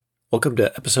Welcome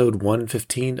to episode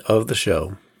 115 of the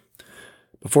show.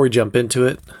 Before we jump into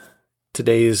it,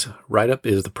 today's write-up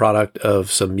is the product of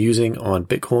some musing on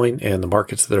Bitcoin and the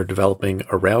markets that are developing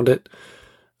around it.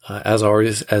 As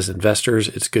always, as investors,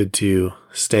 it's good to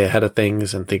stay ahead of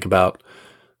things and think about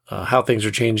how things are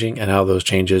changing and how those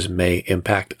changes may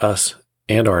impact us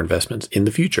and our investments in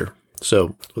the future.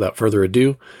 So without further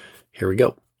ado, here we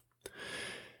go.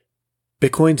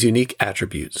 Bitcoin's unique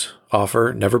attributes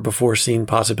offer never-before-seen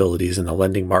possibilities in the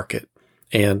lending market,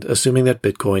 and assuming that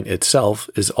Bitcoin itself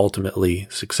is ultimately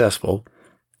successful,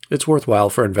 it's worthwhile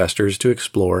for investors to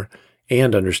explore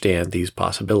and understand these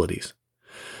possibilities.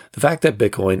 The fact that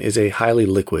Bitcoin is a highly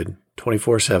liquid,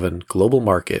 24/7 global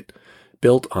market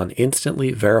built on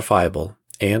instantly verifiable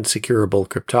and securable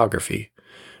cryptography,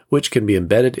 which can be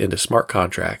embedded into smart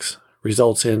contracts,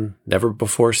 results in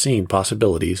never-before-seen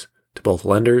possibilities to both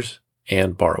lenders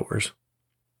and borrowers.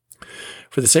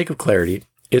 For the sake of clarity,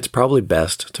 it's probably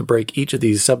best to break each of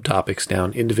these subtopics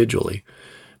down individually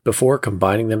before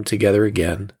combining them together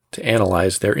again to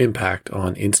analyze their impact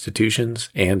on institutions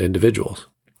and individuals.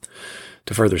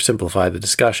 To further simplify the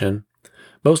discussion,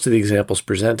 most of the examples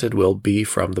presented will be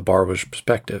from the borrower's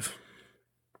perspective.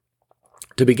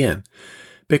 To begin,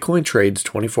 Bitcoin trades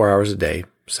 24 hours a day,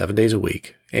 7 days a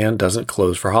week, and doesn't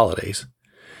close for holidays.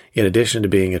 In addition to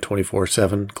being a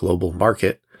 24/7 global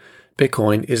market,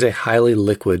 Bitcoin is a highly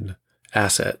liquid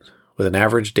asset with an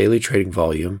average daily trading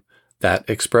volume that,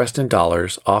 expressed in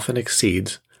dollars, often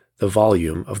exceeds the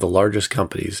volume of the largest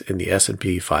companies in the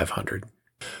S&P 500.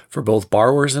 For both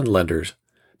borrowers and lenders,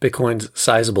 Bitcoin's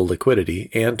sizable liquidity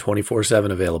and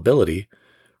 24/7 availability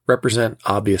represent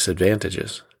obvious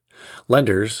advantages.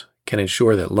 Lenders can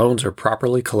ensure that loans are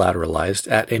properly collateralized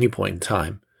at any point in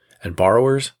time, and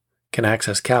borrowers can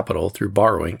access capital through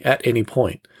borrowing at any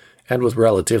point and with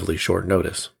relatively short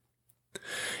notice.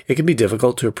 It can be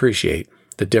difficult to appreciate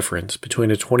the difference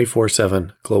between a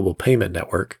 24/7 global payment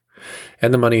network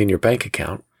and the money in your bank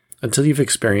account until you've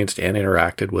experienced and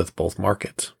interacted with both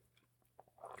markets.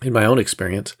 In my own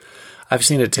experience, I've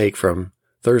seen it take from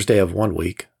Thursday of one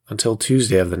week until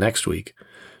Tuesday of the next week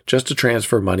just to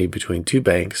transfer money between two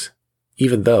banks,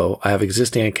 even though I have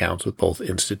existing accounts with both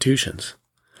institutions.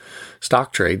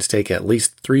 Stock trades take at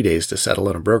least 3 days to settle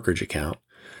in a brokerage account,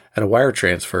 and a wire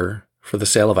transfer for the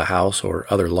sale of a house or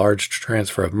other large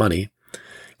transfer of money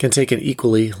can take an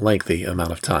equally lengthy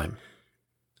amount of time.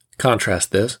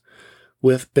 Contrast this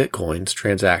with Bitcoin's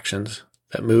transactions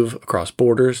that move across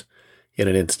borders in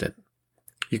an instant.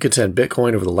 You can send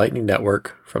Bitcoin over the Lightning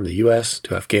Network from the US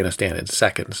to Afghanistan in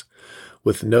seconds,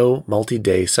 with no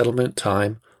multi-day settlement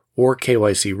time or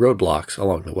KYC roadblocks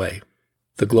along the way.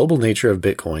 The global nature of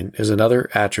Bitcoin is another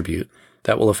attribute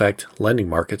that will affect lending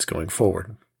markets going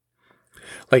forward.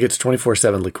 Like its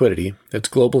 24/7 liquidity, its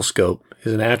global scope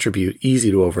is an attribute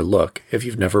easy to overlook if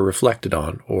you've never reflected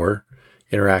on or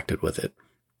interacted with it.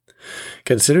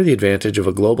 Consider the advantage of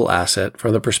a global asset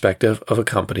from the perspective of a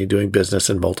company doing business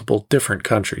in multiple different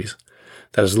countries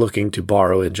that is looking to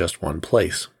borrow in just one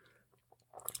place.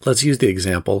 Let's use the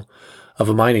example of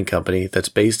a mining company that's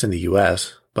based in the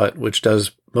US, but which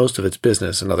does most of its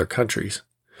business in other countries.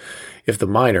 If the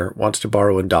miner wants to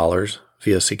borrow in dollars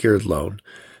via secured loan,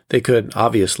 they could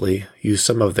obviously use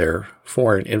some of their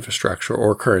foreign infrastructure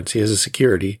or currency as a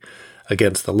security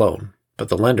against the loan, but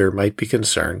the lender might be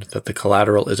concerned that the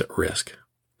collateral is at risk.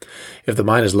 If the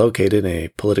mine is located in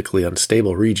a politically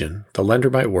unstable region, the lender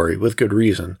might worry, with good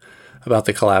reason, about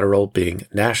the collateral being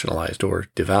nationalized or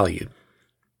devalued.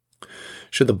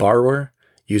 Should the borrower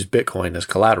use Bitcoin as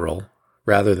collateral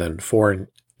rather than foreign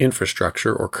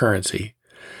infrastructure or currency,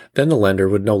 then the lender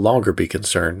would no longer be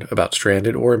concerned about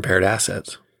stranded or impaired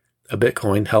assets. A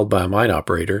Bitcoin held by a mine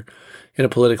operator in a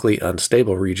politically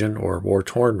unstable region or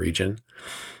war-torn region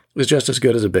is just as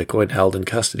good as a Bitcoin held in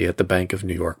custody at the Bank of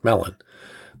New York Mellon,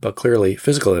 but clearly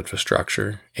physical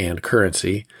infrastructure and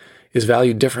currency is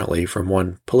valued differently from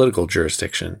one political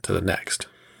jurisdiction to the next.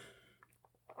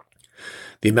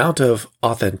 The amount of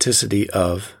authenticity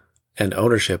of and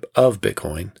ownership of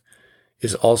Bitcoin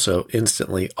is also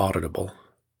instantly auditable.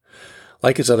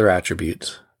 Like its other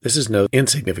attributes, this is no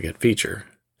insignificant feature.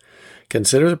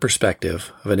 Consider the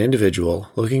perspective of an individual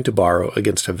looking to borrow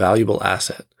against a valuable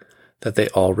asset that they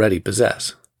already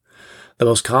possess. The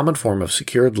most common form of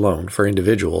secured loan for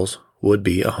individuals would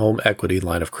be a home equity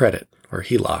line of credit, or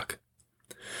HELOC.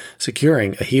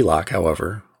 Securing a HELOC,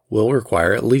 however, will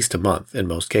require at least a month in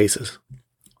most cases.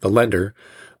 The lender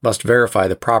must verify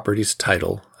the property's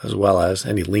title as well as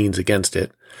any liens against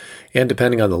it, and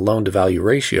depending on the loan-to-value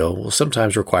ratio, will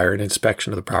sometimes require an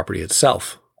inspection of the property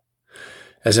itself.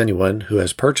 As anyone who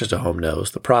has purchased a home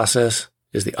knows, the process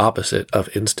is the opposite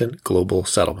of instant global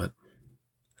settlement.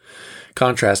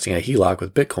 Contrasting a HELOC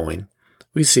with Bitcoin,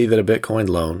 we see that a Bitcoin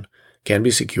loan can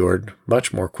be secured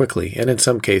much more quickly and in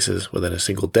some cases within a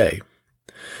single day.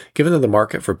 Given that the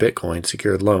market for Bitcoin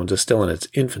secured loans is still in its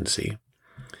infancy,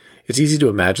 it's easy to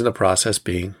imagine the process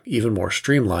being even more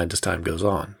streamlined as time goes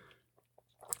on.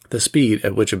 The speed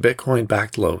at which a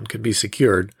Bitcoin-backed loan can be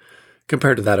secured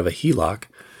compared to that of a HELOC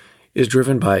is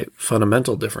driven by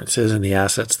fundamental differences in the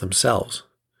assets themselves.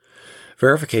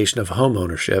 Verification of home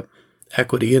ownership,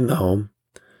 equity in the home,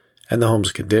 and the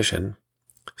home's condition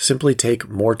simply take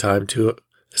more time to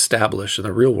establish in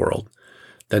the real world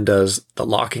than does the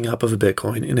locking up of a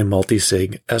Bitcoin in a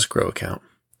multi-sig escrow account.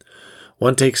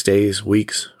 One takes days,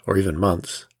 weeks, or even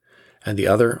months, and the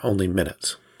other only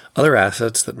minutes. Other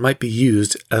assets that might be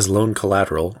used as loan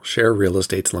collateral share real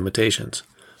estate's limitations.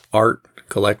 Art,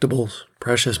 collectibles,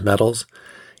 precious metals,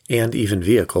 and even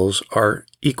vehicles are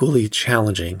equally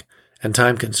challenging and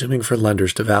time-consuming for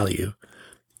lenders to value,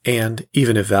 and,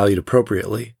 even if valued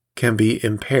appropriately, can be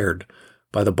impaired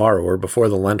by the borrower before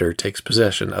the lender takes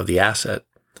possession of the asset,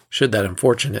 should that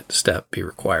unfortunate step be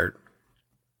required.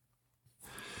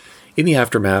 In the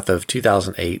aftermath of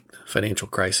 2008 financial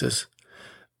crisis,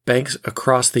 banks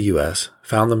across the U.S.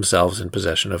 found themselves in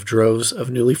possession of droves of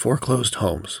newly foreclosed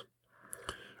homes.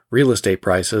 Real estate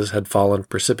prices had fallen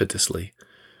precipitously,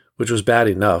 which was bad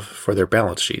enough for their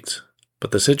balance sheets,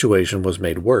 but the situation was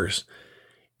made worse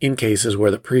in cases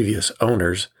where the previous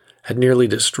owners had nearly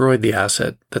destroyed the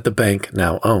asset that the bank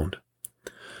now owned.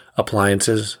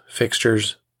 Appliances,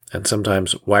 fixtures, and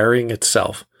sometimes wiring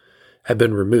itself had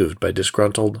been removed by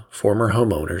disgruntled former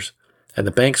homeowners, and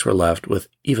the banks were left with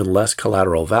even less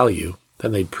collateral value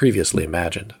than they'd previously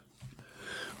imagined.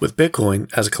 With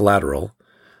Bitcoin as collateral,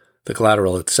 the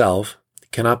collateral itself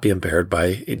cannot be impaired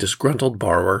by a disgruntled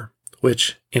borrower,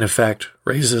 which, in effect,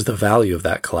 raises the value of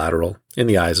that collateral in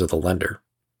the eyes of the lender.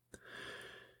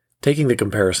 Taking the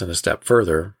comparison a step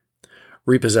further,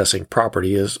 repossessing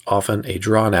property is often a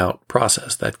drawn-out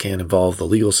process that can involve the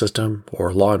legal system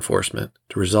or law enforcement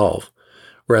to resolve,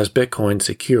 whereas Bitcoin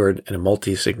secured in a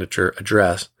multi-signature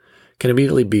address can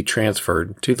immediately be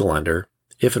transferred to the lender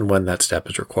if and when that step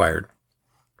is required.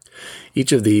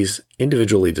 Each of these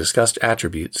individually discussed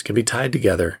attributes can be tied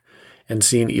together and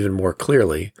seen even more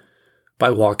clearly by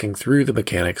walking through the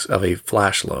mechanics of a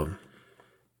flash loan.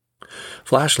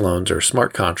 Flash loans are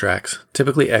smart contracts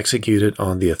typically executed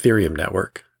on the Ethereum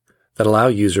network that allow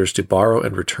users to borrow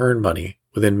and return money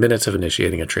within minutes of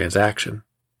initiating a transaction.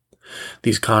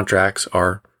 These contracts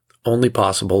are only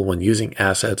possible when using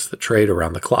assets that trade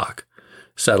around the clock,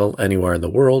 settle anywhere in the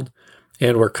world,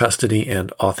 and where custody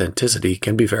and authenticity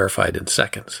can be verified in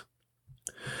seconds.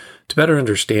 To better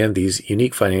understand these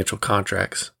unique financial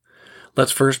contracts,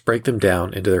 let's first break them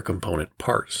down into their component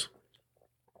parts.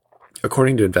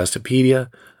 According to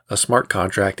Investopedia, a smart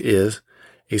contract is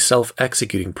a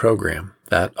self-executing program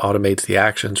that automates the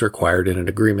actions required in an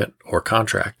agreement or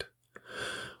contract.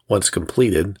 Once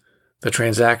completed, the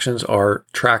transactions are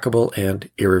trackable and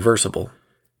irreversible.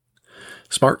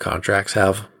 Smart contracts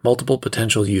have multiple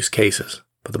potential use cases,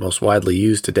 but the most widely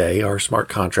used today are smart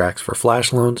contracts for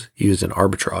flash loans used in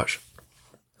arbitrage.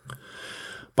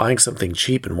 Buying something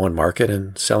cheap in one market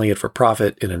and selling it for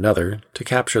profit in another to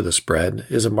capture the spread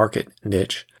is a market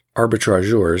niche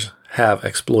arbitrageurs have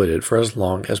exploited for as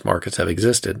long as markets have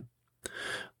existed.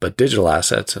 But digital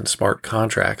assets and smart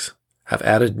contracts have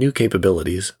added new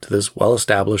capabilities to this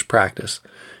well-established practice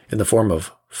in the form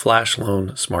of flash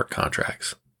loan smart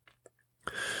contracts.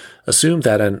 Assume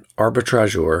that an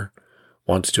arbitrageur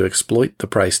wants to exploit the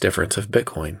price difference of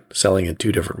Bitcoin selling in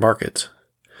two different markets.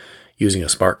 Using a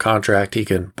smart contract, he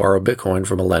can borrow Bitcoin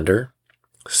from a lender,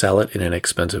 sell it in an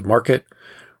expensive market,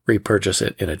 repurchase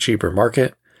it in a cheaper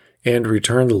market, and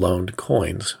return the loaned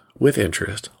coins with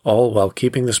interest, all while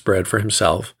keeping the spread for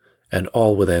himself and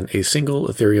all within a single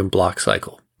Ethereum block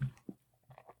cycle.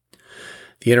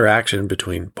 The interaction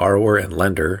between borrower and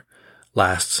lender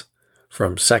lasts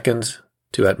from seconds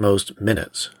to at most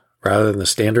minutes, rather than the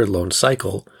standard loan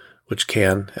cycle, which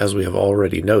can, as we have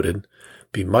already noted,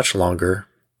 be much longer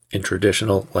in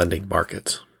traditional lending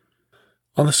markets.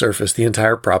 On the surface, the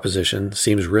entire proposition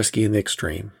seems risky in the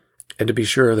extreme, and to be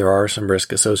sure, there are some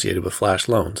risks associated with flash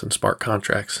loans and smart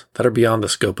contracts that are beyond the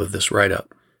scope of this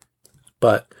write-up.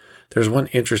 But there's one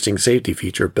interesting safety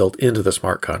feature built into the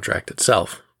smart contract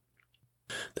itself.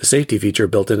 The safety feature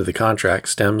built into the contract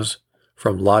stems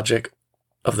from logic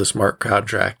of the smart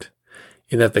contract,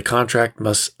 in that the contract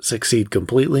must succeed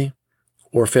completely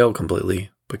or fail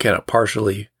completely, but cannot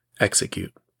partially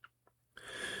execute.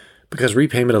 Because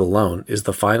repayment of the loan is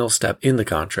the final step in the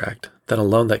contract, then a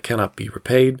loan that cannot be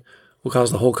repaid will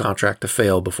cause the whole contract to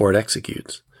fail before it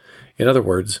executes. In other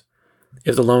words,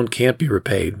 if the loan can't be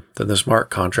repaid, then the smart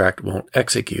contract won't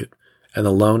execute, and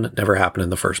the loan never happened in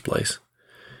the first place.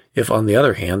 If, on the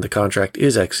other hand, the contract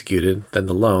is executed, then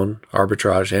the loan,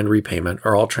 arbitrage, and repayment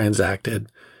are all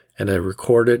transacted and are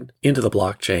recorded into the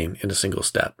blockchain in a single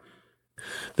step.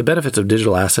 The benefits of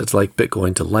digital assets like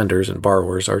Bitcoin to lenders and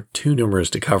borrowers are too numerous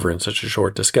to cover in such a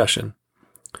short discussion.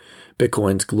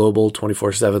 Bitcoin's global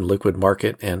 24/7 liquid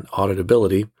market and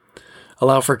auditability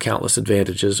allow for countless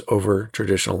advantages over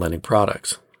traditional lending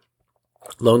products.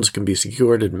 Loans can be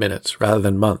secured in minutes rather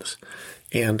than months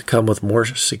and come with more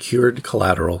secured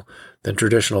collateral than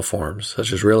traditional forms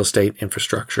such as real estate,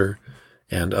 infrastructure,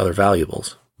 and other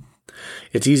valuables.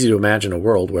 It's easy to imagine a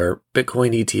world where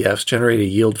Bitcoin ETFs generate a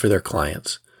yield for their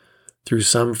clients through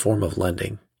some form of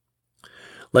lending.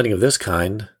 Lending of this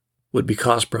kind would be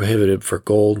cost prohibitive for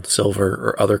gold, silver,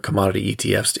 or other commodity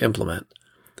ETFs to implement.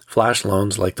 Flash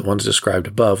loans like the ones described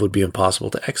above would be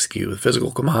impossible to execute with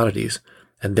physical commodities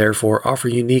and therefore offer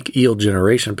unique yield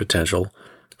generation potential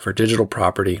for digital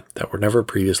property that were never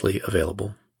previously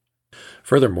available.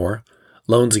 Furthermore,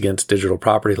 loans against digital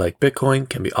property like Bitcoin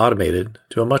can be automated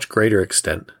to a much greater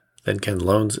extent than can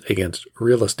loans against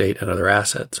real estate and other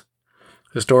assets.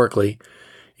 Historically,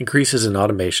 increases in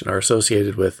automation are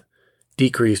associated with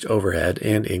decreased overhead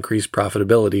and increased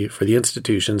profitability for the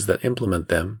institutions that implement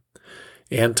them,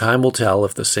 and time will tell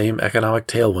if the same economic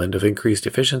tailwind of increased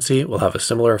efficiency will have a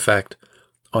similar effect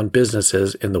on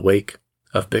businesses in the wake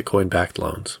of Bitcoin-backed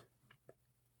loans.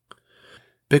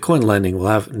 Bitcoin lending will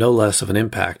have no less of an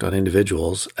impact on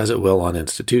individuals as it will on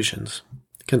institutions.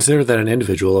 Consider that an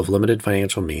individual of limited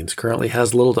financial means currently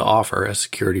has little to offer as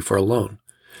security for a loan.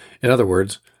 In other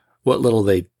words, what little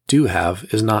they do have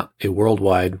is not a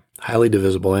worldwide, highly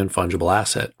divisible and fungible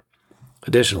asset.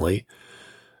 Additionally,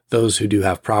 those who do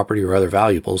have property or other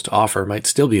valuables to offer might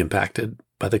still be impacted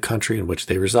by the country in which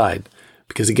they reside,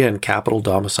 because again, capital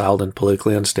domiciled in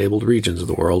politically unstable regions of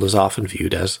the world is often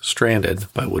viewed as stranded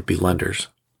by would-be lenders.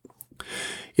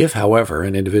 If, however,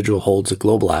 an individual holds a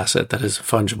global asset that is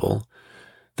fungible,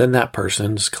 then that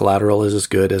person's collateral is as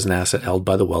good as an asset held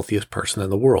by the wealthiest person in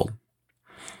the world.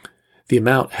 The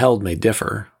amount held may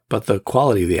differ, but the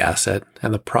quality of the asset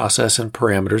and the process and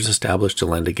parameters established to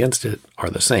lend against it are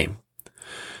the same.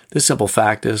 This simple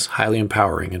fact is highly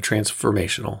empowering and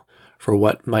transformational for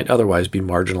what might otherwise be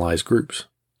marginalized groups.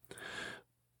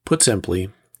 Put simply,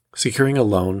 securing a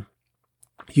loan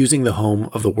using the home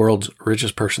of the world's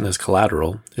richest person as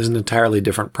collateral is an entirely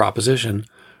different proposition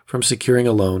from securing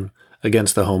a loan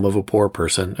against the home of a poor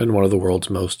person in one of the world's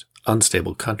most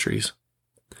unstable countries.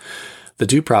 The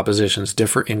two propositions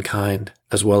differ in kind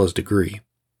as well as degree.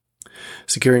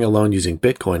 Securing a loan using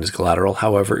Bitcoin as collateral,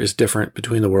 however, is different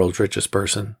between the world's richest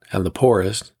person and the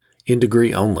poorest in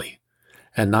degree only,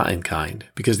 and not in kind,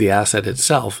 because the asset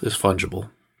itself is fungible.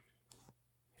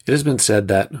 It has been said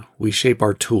that we shape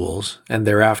our tools, and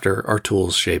thereafter our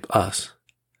tools shape us.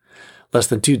 Less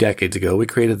than 2 decades ago, we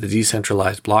created the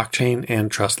decentralized blockchain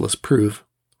and trustless proof,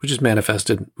 which is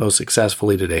manifested most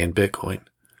successfully today in Bitcoin.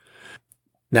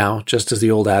 Now, just as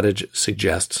the old adage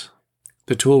suggests,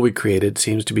 the tool we created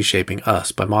seems to be shaping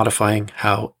us by modifying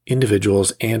how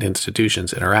individuals and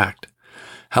institutions interact,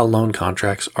 how loan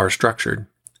contracts are structured,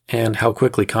 and how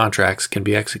quickly contracts can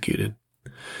be executed.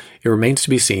 It remains to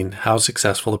be seen how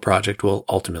successful the project will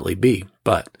ultimately be,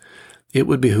 but it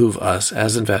would behoove us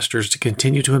as investors to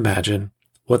continue to imagine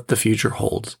what the future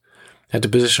holds and to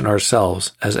position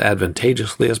ourselves as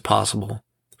advantageously as possible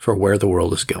for where the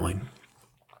world is going.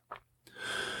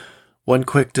 One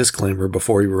quick disclaimer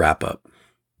before we wrap up.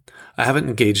 I haven't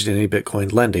engaged in any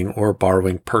Bitcoin lending or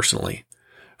borrowing personally.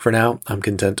 For now, I'm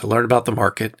content to learn about the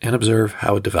market and observe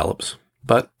how it develops,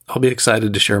 but I'll be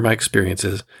excited to share my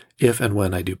experiences if and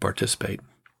when I do participate.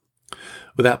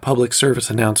 With that public service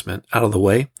announcement out of the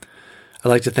way, I'd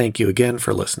like to thank you again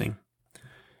for listening.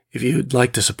 If you'd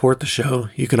like to support the show,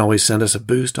 you can always send us a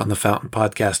boost on the Fountain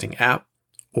Podcasting app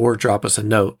or drop us a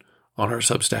note on our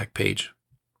Substack page.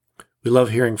 We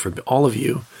love hearing from all of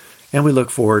you, and we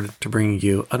look forward to bringing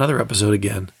you another episode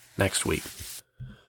again next week.